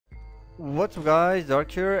What's up guys,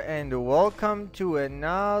 Dark here, and welcome to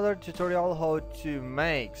another tutorial how to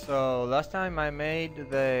make. So last time I made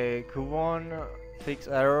the Couldnt fix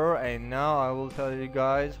error, and now I will tell you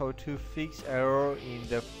guys how to fix error in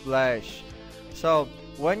the Flash. So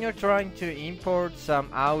when you're trying to import some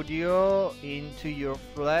audio into your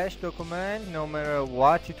Flash document, no matter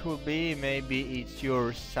what it will be, maybe it's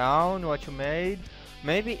your sound what you made,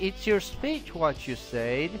 maybe it's your speech what you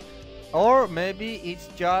said, or maybe it's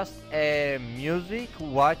just a music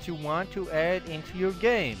what you want to add into your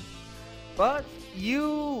game, but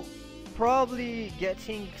you probably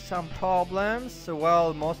getting some problems.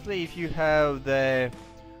 Well, mostly if you have the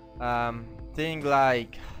thing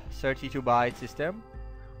like 32-byte system.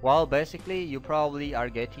 Well, basically you probably are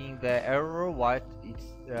getting the error what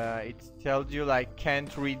it tells you like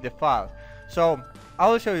can't read the file. So I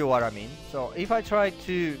will show you what I mean. So if I try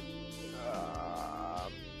to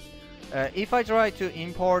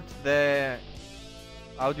import the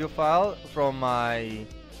audio file from my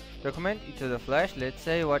document into the Flash, let's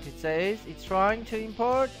say what it says, it's trying to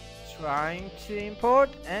import,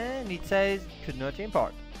 and it says could not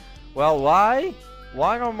import. Well, why?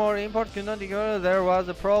 One or more import could not because there was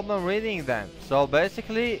a problem reading them. So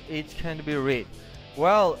basically it can't be read.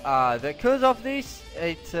 Well, the cause of this,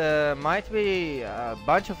 it might be a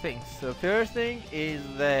bunch of things. The first thing is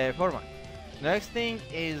the format. Next thing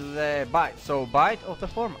is the byte, so byte of the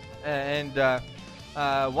format. And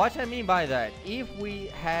what I mean by that, if we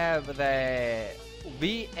have the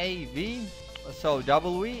VAV, so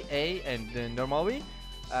double V, A, and the normal V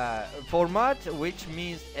format, which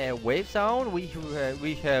means a wave sound, we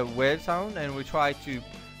have wave sound, and we try to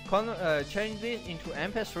change this into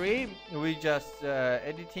MP3. We just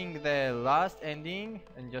editing the last ending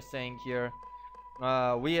and just saying here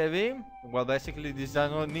VAV. Well, basically this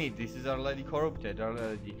does not need, this is already corrupted,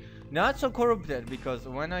 already not so corrupted, because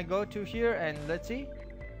when I go to here and let's see,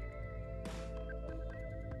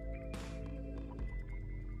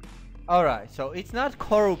 alright, so it's not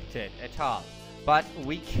corrupted at all, but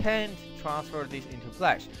we can't transfer this into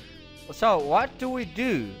Flash. So what do we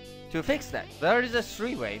do to fix that? There is a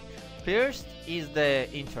three-way. First is the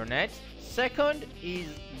internet, second is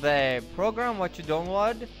the program what you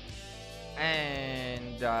download,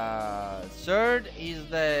 and third is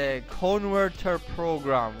the converter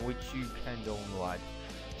program which you can download.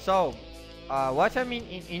 So what I mean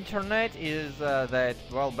in internet is that,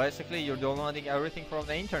 well, basically you're downloading everything from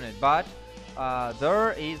the internet, but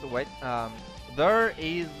there is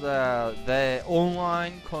the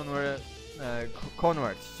online convert.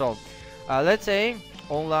 So let's say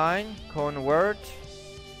online convert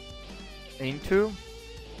into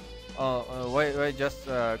just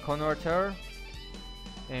converter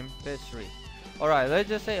MP3. Alright, let's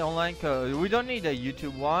just say online we don't need a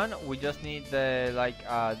YouTube one, we just need the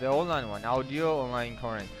the online one, audio online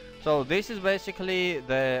current. So this is basically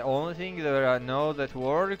the only thing that I know that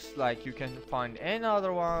works. Like, you can find any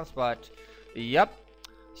other ones, but yep.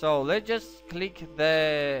 So let's just click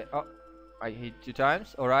the I hit 2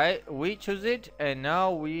 times. Alright, we choose it, and now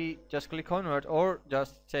we just click convert, or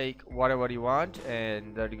just take whatever you want,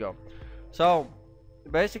 and there you go. So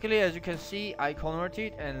basically, as you can see, I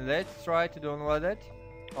converted, and let's try to download it.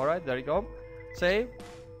 Alright, there you go. Save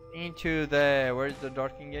into the, where's the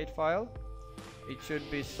DarKinGate file? It should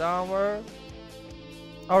be somewhere.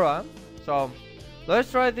 Alright, so let's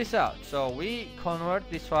try this out. So we convert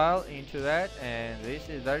this file into that, and this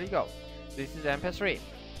is, there you go, this is MP3.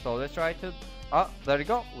 So let's try to, there you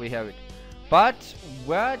go, we have it. But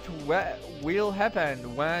what will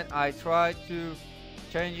happen when I try to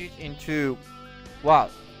change it into, wow,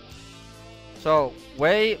 so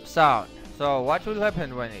wave sound? So what will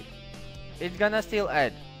happen when it's gonna still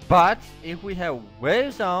add, but if we have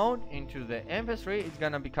wave sound into the MP3, it's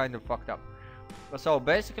gonna be kind of fucked up. So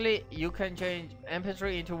basically you can change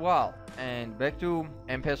MP3 into WAV and back to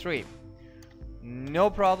MP3, no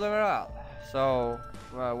problem at all. So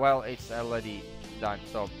well, it's already done,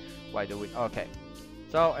 so why do we, okay.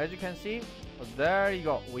 So as you can see, there you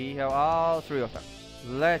go, we have all 3 of them.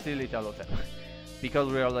 Let's delete all of them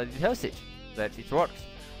because we already tested that it works.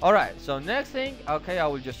 Alright, so next thing, okay, I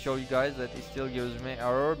will just show you guys that it still gives me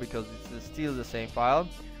error because it's still the same file.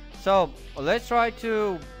 So let's try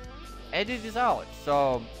to edit this out.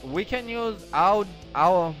 So we can use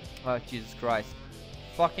Jesus Christ,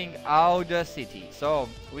 fucking Audacity. So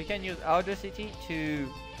we can use Audacity to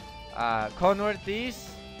convert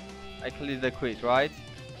this. I click the quit, right?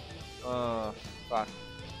 Fuck.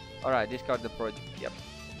 Alright, discard the project. Yep,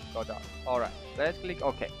 got that. Alright, let's click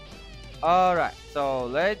OK. Alright, so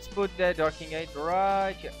let's put the DarKinGate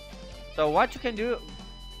right here. So what you can do,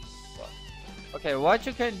 Okay, what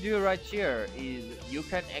you can do right here is you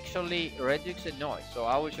can actually reduce the noise. So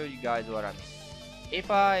I will show you guys what I mean. If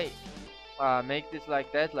I make this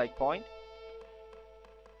like that, like point,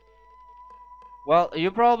 well, you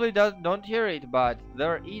probably don't hear it, but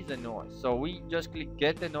there is a noise. So we just click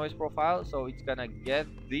get the noise profile, so it's gonna get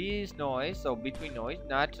this noise, so between noise,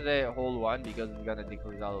 not the whole one, because it's gonna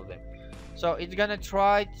decrease all of them. So it's gonna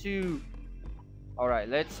try to, all right,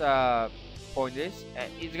 let's point this,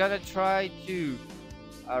 and it's gonna try to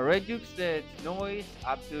reduce the noise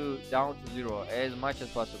up to down to 0 as much as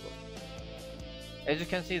possible. As you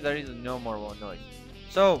can see, there is no more noise.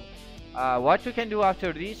 So what we can do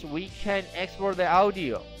after this, we can export the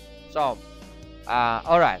audio. So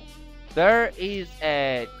alright, there is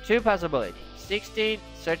two possibilities: 16,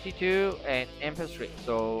 32 and mp3.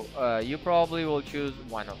 So you probably will choose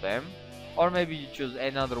one of them, or maybe you choose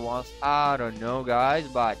another one. I don't know guys,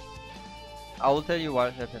 but I will tell you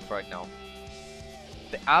what happens right now.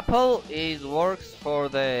 The Apple works for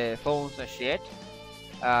the phones and shit.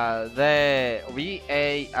 The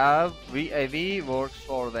VAV works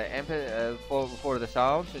for the for the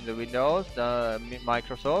sounds in the Windows, the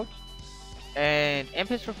Microsoft, and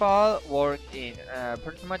MP3 file works in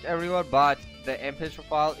pretty much everywhere, but the MP3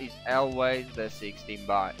 file is always the 32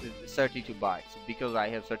 bytes, because I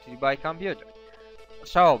have 32-byte computer.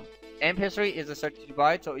 So MP3 is a 32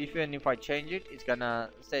 byte, so even if I change it, it's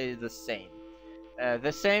gonna stay the same.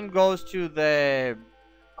 The same goes to the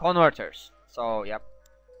converters. So yep,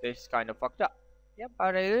 this is kind of fucked up. Yep,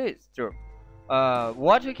 but it is true.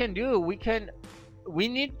 What we can do, we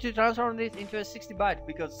need to transform this into a 60 byte,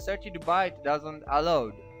 because 32 byte doesn't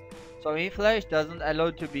allow. So in Flash doesn't allow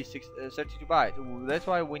to be 32 byte. That's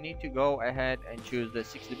why we need to go ahead and choose the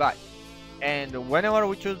 60 byte. And whenever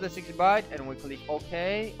we choose the 60 byte and we click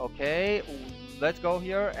OK, let's go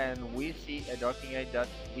here and we see a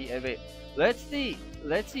DarKinGate.wav. Let's see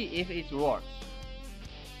if it works.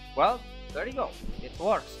 Well, there you go, it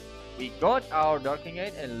works. We got our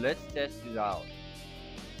DarKinGate and let's test it out.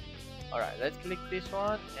 Alright, let's click this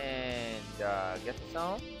one and get the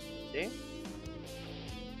sound. See?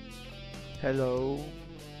 Hello.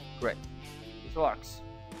 Great, it works.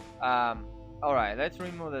 Alright, let's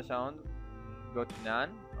remove the sound. Go to none.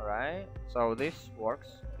 Alright, so this works.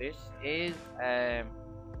 This is I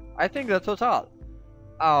think the total.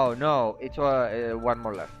 Oh no, it's one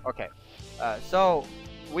more left. Okay, so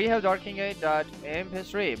we have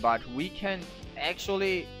DarKinGate.mp3, but we can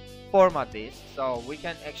actually format this, so we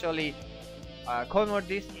can actually convert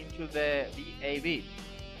this into the VAV.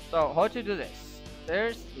 So how to do this?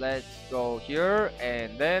 First, let's go here,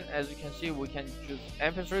 and then as you can see, we can choose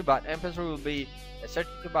mp3, but mp3 will be a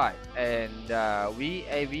 32 byte, and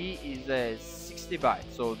VAV is a 60 byte.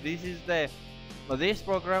 So this is this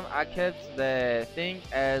program accepts the thing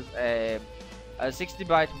as a 60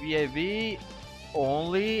 byte VAV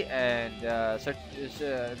only, and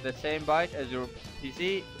the same byte as your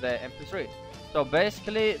PC, the mp3. So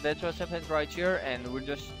basically that's what happens right here, and we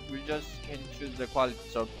just can choose the quality.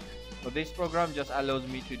 So this program just allows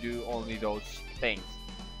me to do only those things.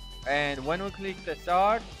 And when we click the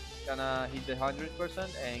start, it's gonna hit the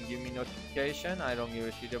 100% and give me notification. I don't give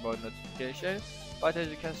a shit about notification, but as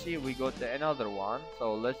you can see, we got another one.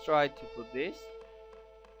 So let's try to put this.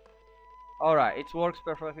 Alright, it works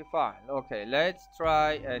perfectly fine. Okay, let's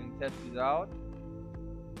try and test this out.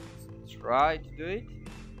 Let's try to do it.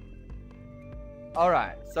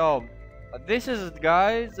 Alright, so this is it,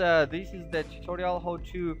 guys. This is the tutorial how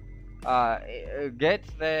to get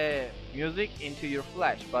the music into your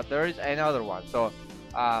Flash, but there is another one. So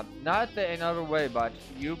not another way, but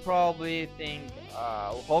you probably think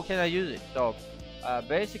how can I use it? So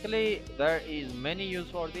basically there is many use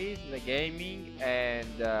for this, the gaming and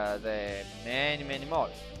the many more,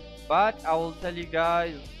 but I will tell you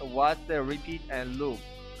guys what's the repeat and loop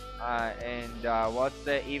and what's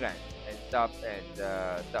the event and stuff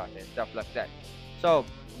like that. So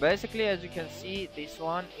basically, as you can see, this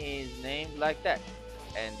one is named like that,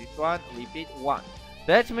 and this one repeat 1.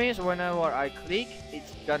 That means whenever I click,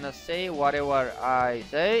 it's gonna say whatever I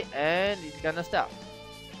say, and it's gonna stop.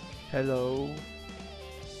 Hello,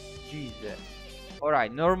 Jesus.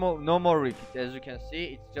 Alright, no more repeat. As you can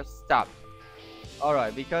see, it's just stopped.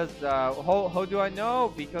 Alright, because how do I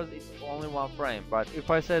know? Because it's only one frame. But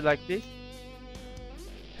if I say like this,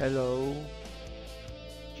 hello,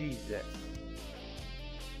 Jesus.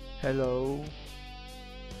 Hello,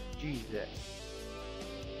 Jesus,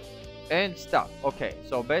 and stop. Okay,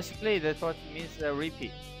 so basically that's what means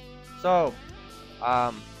repeat. So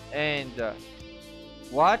and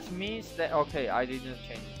what means that? Okay, I didn't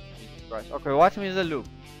change it. Jesus Christ. Okay, what means the loop?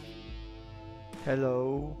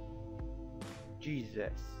 Hello,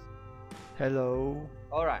 Jesus. Hello.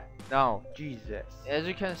 Alright, now Jesus. as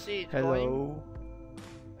you can see, Hello.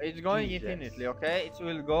 it's going Jesus. infinitely, okay? It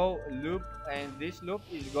will go loop, and this loop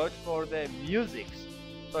is good for the musics.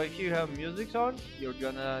 So if you have music on, you're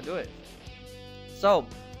gonna do it. So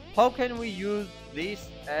how can we use this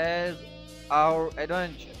as our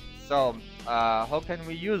advantage? So how can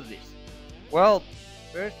we use this? Well,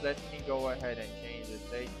 first let me go ahead and change the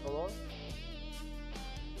stage color.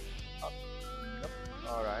 Nope.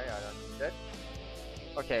 Alright, I don't need that.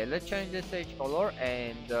 Okay, let's change the stage color,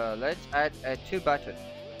 and let's add a 2 button.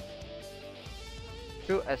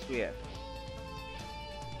 2 SVF.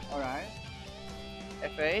 Alright.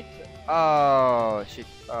 F8. Oh shit.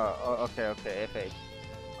 Okay, F8.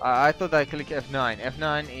 I thought I click F9.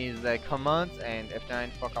 F9 is the commands, and F9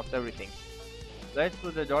 fuck up everything. Let's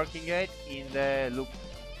put the DarKinGate in the loop.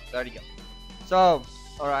 There you go. So,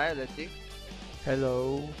 alright, let's see.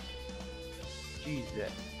 Hello.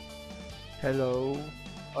 Jesus. Hello.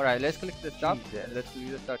 Alright, let's click the stop, Jesus. and let's click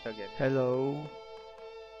the start again. Hello.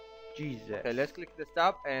 Jesus. Okay, let's click the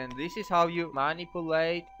stop, and this is how you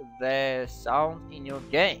manipulate the sound in your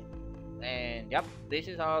game. And yep, this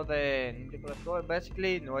is how the Ninja Classic works.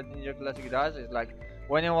 Basically, what Ninja Classic does is like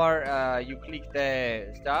whenever you click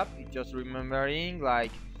the stop, it's just remembering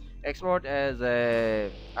like export as a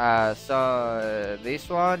so this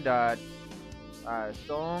one that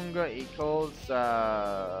song equals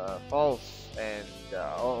false, and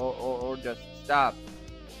or just stop,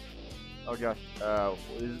 or just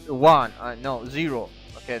 1 no 0.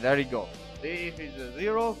 Okay, there you go. If it's a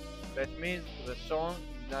 0, that means the song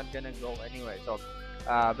is not gonna go anywhere. So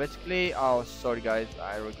basically, oh sorry guys,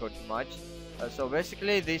 I record too much. So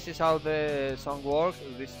basically this is how the song works,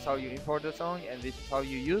 this is how you import the song, and this is how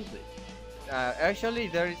you use it. Actually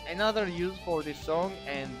there is another use for this song,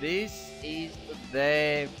 and this is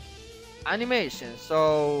the animation.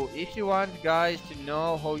 So if you want guys to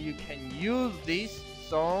know how you can use this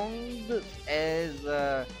song as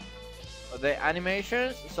the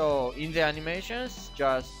animations, so in the animations,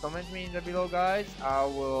 just comment me in the below guys. I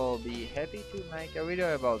will be happy to make a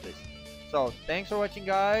video about this. So thanks for watching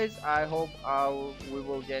guys. I hope we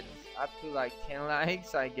will get up to like 10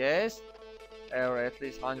 likes, I guess, or at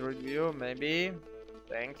least 100 views maybe.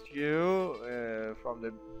 Thanks to you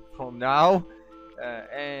from now,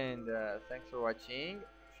 and thanks for watching.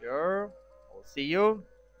 Sure, I'll see you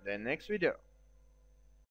in the next video.